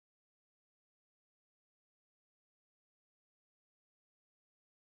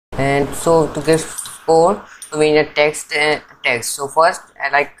And so to get score, so we need a text. So first,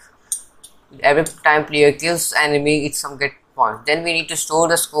 like every time player kills enemy, it's some get points. Then we need to store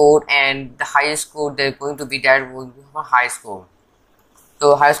the score, and the highest score they're going to be that will be a high score.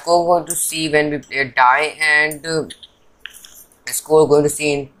 So high score going to see when we player die, and the score going to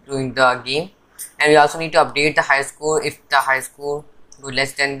see in during the game. And we also need to update the high score if the high score is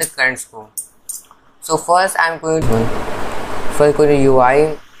less than the current score. So first I'm going to go to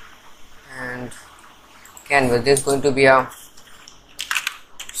UI and canvas. This is going to be a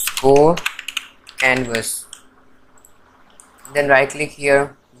score canvas. Then right click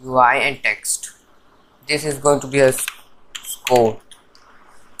here, UI and text. This is going to be a score.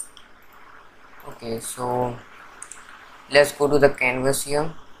 Okay, so let's go to the canvas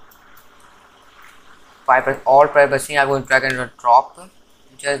here. All privacy, I'm going to drag and drop.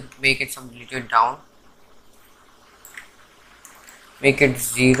 Just make it some little down. Make it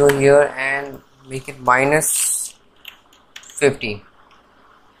 0 here and make it minus 50.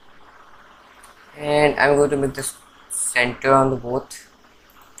 And I'm going to make this center on the both.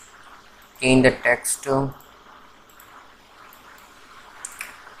 Change the text. And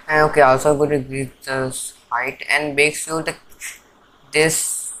okay, also I'm going to increase the height and make sure that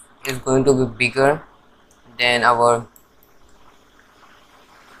this is going to be bigger than our.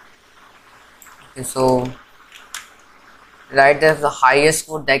 Okay, so right there's the highest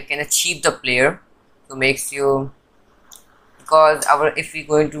score that can achieve the player. So makes you, because if we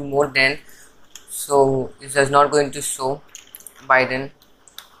going to more than, so it is not going to show by then.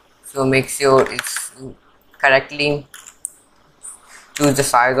 So make sure it's correctly choose the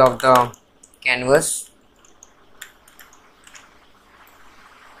size of the canvas.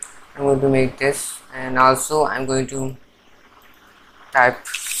 I'm going to make this, and also I'm going to type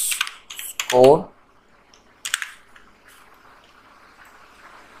score.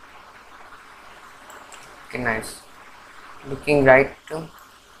 Okay, nice. Looking right.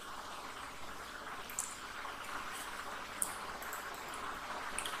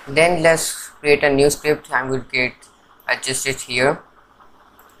 Then let's create a new script. I'm going to adjust it here.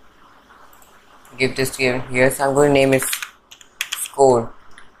 Give this here. So I'm going to name it score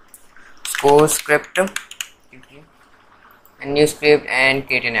script, a new script, and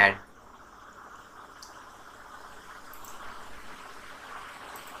create an ad.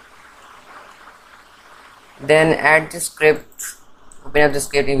 Then add the script. Open up the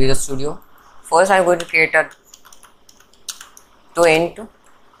script in Visual Studio. First I'm going to create a int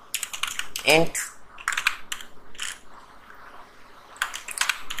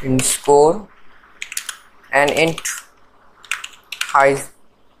in score and int high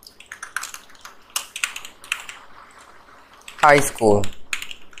score.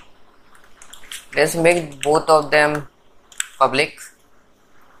 Let's make both of them public.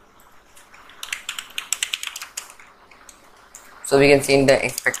 So we can see in the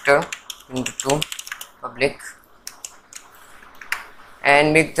inspector into 2 public,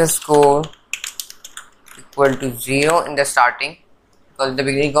 and make the score equal to 0 in the starting, because in the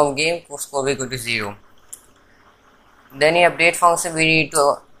beginning of game score will go to 0. Then in update function we need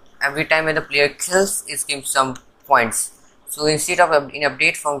to, every time when the player kills, it gives some points. So instead of in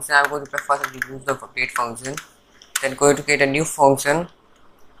update function, I'm going to first remove the update function, then going to create a new function,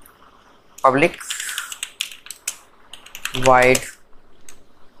 public void.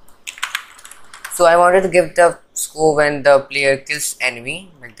 So I wanted to give the score when the player kills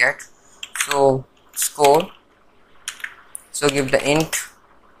enemy, like that. So score, so give the int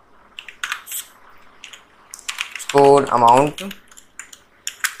score amount.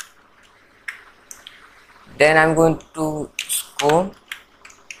 Then I'm going to score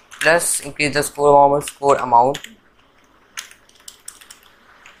plus increase the score amount.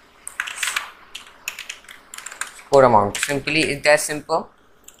 Score amount. Simply, it's that simple.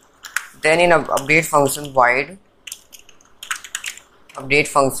 Then in update function void update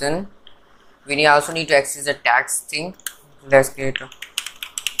function, we also need to access the text thing. Let's create a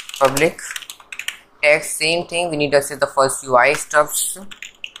public text. Same thing, we need to access the first UI stuffs.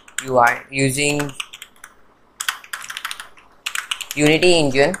 UI using Unity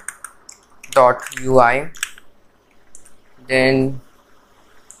engine .ui. Then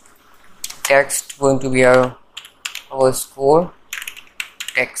text going to be our score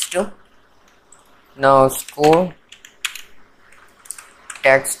text. Now score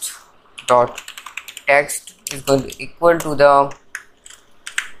text is going to equal to the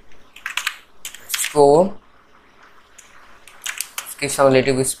score. Let's give some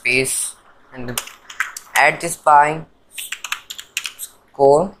little bit space and add this by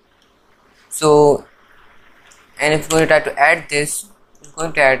score. So, and if we're going to try to add this,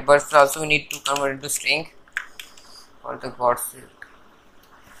 going to add, but also we need to convert into string for the God's sake.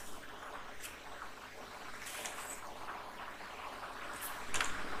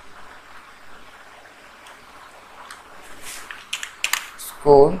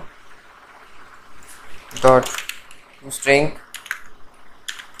 Score dot string.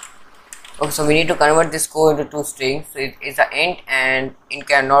 Okay, so we need to convert this score into two strings. So it is an int, and int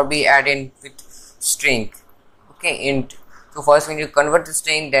cannot be added with string. Okay, int. So first we need to convert the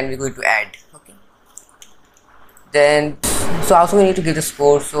string, then we're going to add. Okay. Then so also we need to give the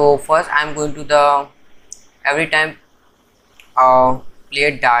score. So first I'm going to the every time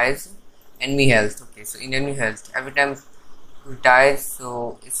player dies, enemy health. Okay, so in enemy health, every time who dies,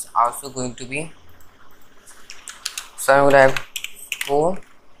 so it's also going to be, so I'm going to have score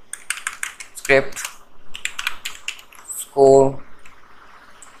script score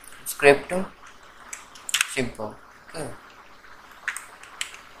script simple. Okay,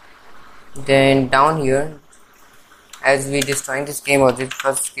 then down here, as we destroying this game object,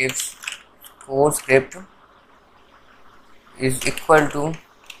 first gives score script is equal to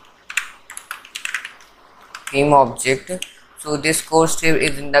game object. So this code strip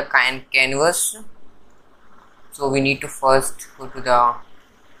is in the canvas, so we need to first go to the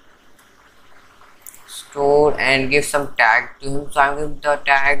store and give some tag to him. So I'm giving the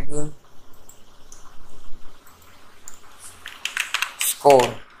tag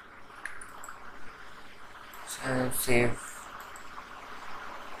score and save.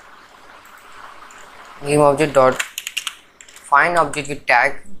 Game object dot find object with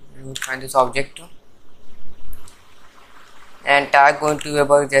tag, and find this object, and tag going to be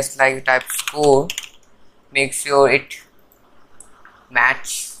about just like type score. Make sure it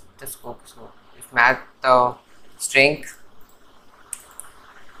match the score, so it match the string,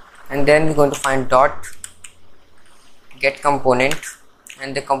 and then we're going to find dot get component,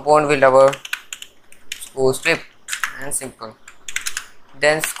 and the component will have a score script, and simple.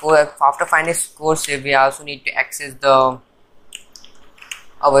 Then score, after finding score script, we also need to access the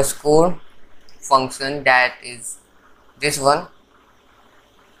our score function, that is this one.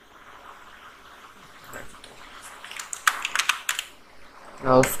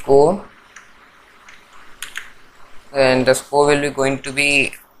 Now score, and the score will be going to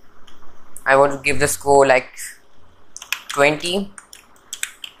be, I want to give the score like 20,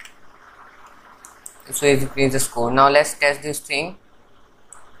 so it increase the score. Now let's test this thing.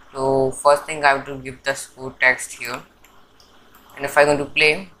 So first thing, I have to give the score text here, and if I'm going to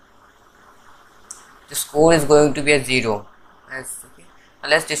play, the score is going to be a 0. Okay. Now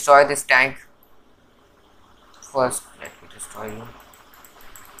let's destroy this tank first. Let me destroy you.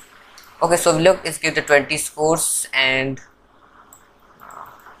 Okay, so look, it's give the 20 scores, and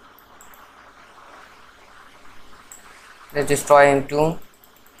let's destroy him too.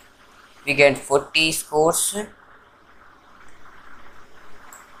 We get 40 scores,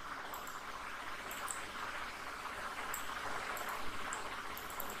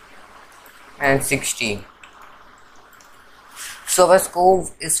 and 60. So our score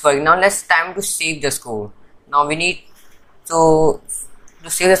is working. Now let's time to save the score. Now we need to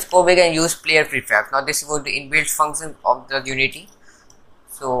save the score, we can use player prefab. Now this is going to inbuilt function of the Unity.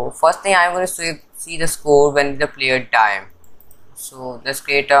 So first thing, I'm going to see the score when the player die. So let's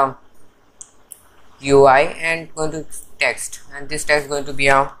create a UI and going to text, and this text is going to be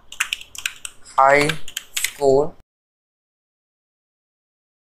a high score.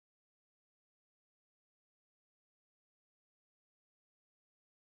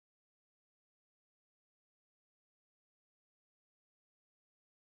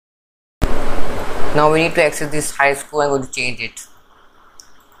 Now we need to access this high score. I'm going to change it.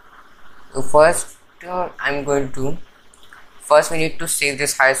 So first we need to save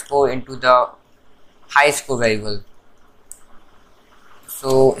this high score into the high score variable.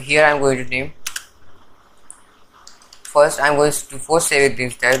 So here I'm going to name, first I'm going to first save it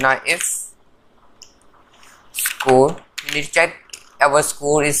instead. Now if score, we need to check our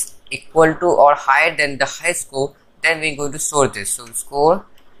score is equal to or higher than the high score, then we're going to store this. So score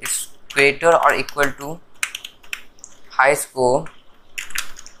is greater or equal to high score,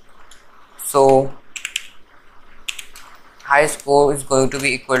 so high score is going to be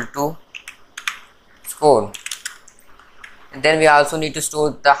equal to score. And then we also need to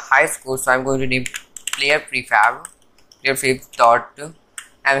store the high score, so I'm going to name player prefab dot,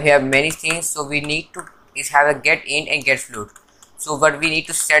 and we have many things, so we need to have a get int and get float. So but we need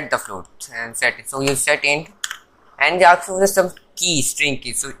to set the float and set it, so you set int, and also there's some key, string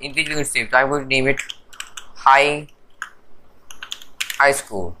key, so in which we will save. So I'm going to name it high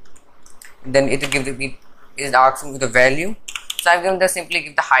score, and then it will give me is asking the value, So I'm going to simply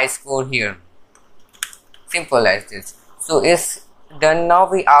give the high score here. Simple as this. So it's done.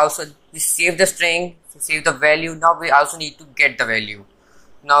 Now we save the string, save the value. Now we also need to get the value.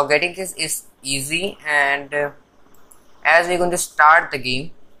 Now getting this is easy, and as we're going to start the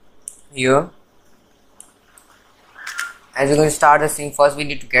game here, as we're going to start the thing, first we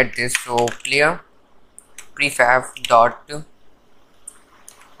need to get this. So clear prefab dot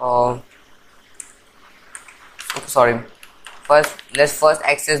sorry, let's first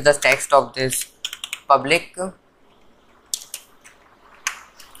access the text of this public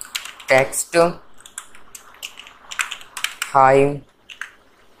text high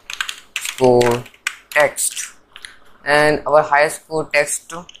score text, and our high score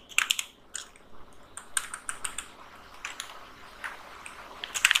text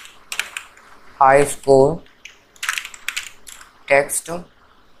high score text I'm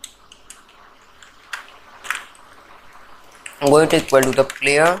going to equal to the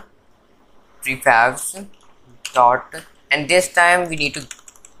player prefabs dot, and this time we need to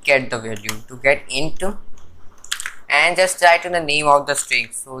get the value. To get int, and just write in the name of the string.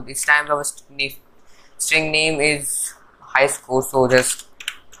 So this time our string name is high score, so just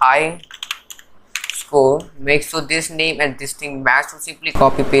high score. Make sure this name and this thing match, so simply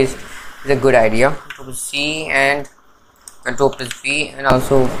copy paste is a good idea. Control C and Control plus V, and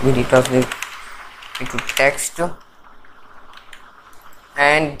also we need to translate into text,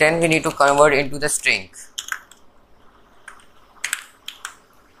 and then we need to convert into the string.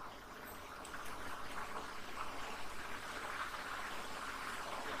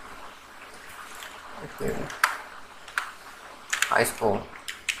 Okay, high score,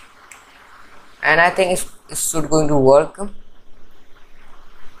 and I think it should going to work.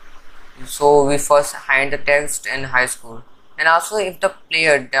 So we first hide the text and high score, and also if the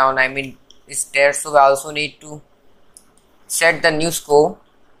player down is there, so we also need to set the new score.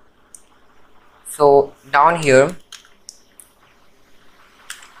 So down here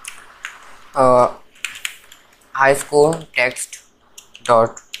high score text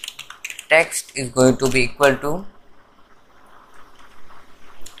dot text is going to be equal to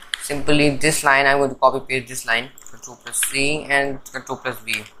simply this line. I'm going to copy paste this line, Control plus C and Control plus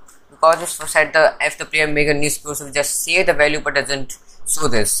V, because it's set the if the player make a new score, so we just save the value but doesn't show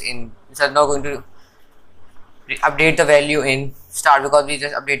this in. It's not going to update the value in start, because we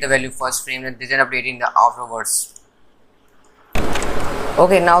just update the value first frame and didn't update in the afterwards.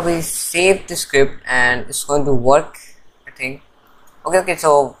 Okay, now we save the script and it's going to work, I think. Okay,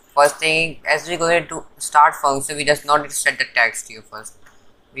 so first thing, as we go into start function, we just not need to set the text here first.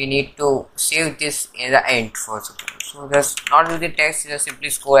 We need to save this in the int first. So just not use the text, just simply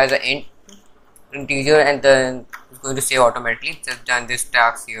score as an int integer, and then it's going to save automatically. Just done this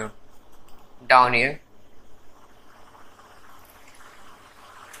task here down here.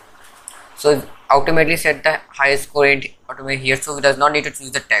 So automatically set the highest score int automatically here, so it does not need to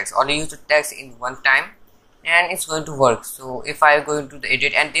choose the text. Only use the text in one time and it's going to work. So if I go into the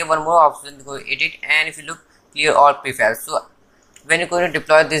edit, and there one more option to go edit, and if you look, clear all prefabs. So when you're going to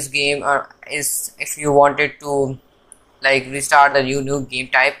deploy this game, or if you wanted to like restart the new game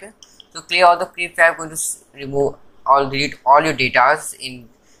type, so clear all the prefab, going to remove delete all your datas in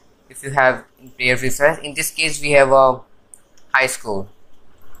if you have player prefabs. In this case we have a high score.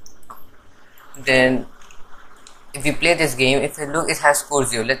 Then if we play this game, if you look, it has score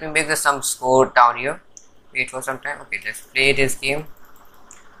 0. Let me make some score down here. Wait for some time. Okay, let's play this game.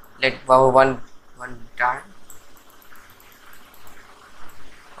 Let one die.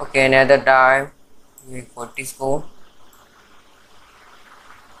 Okay, another die. Make 40 score.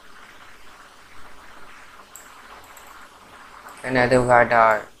 Another guy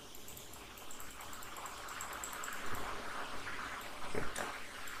die.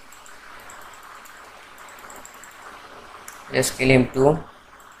 Let's kill him too.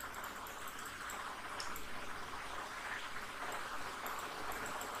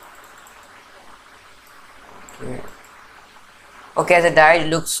 Okay, as a die,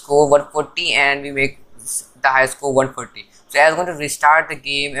 look score 140, and we make the high score 140. So I'm going to restart the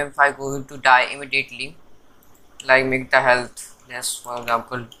game, and if I go to die immediately, like make the health, just for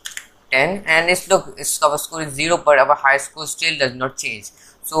example 10, and our score is 0, but our high score still does not change.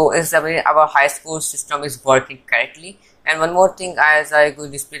 So it's our high score system is working correctly. And one more thing, as I go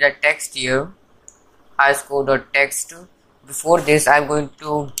display the text here, high score dot text. Before this, I'm going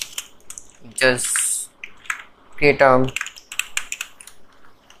to just create a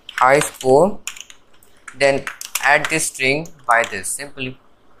high score, then add this string by this simply.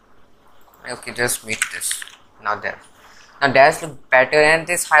 Okay, just make this now that's look better, and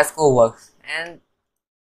this high score works. And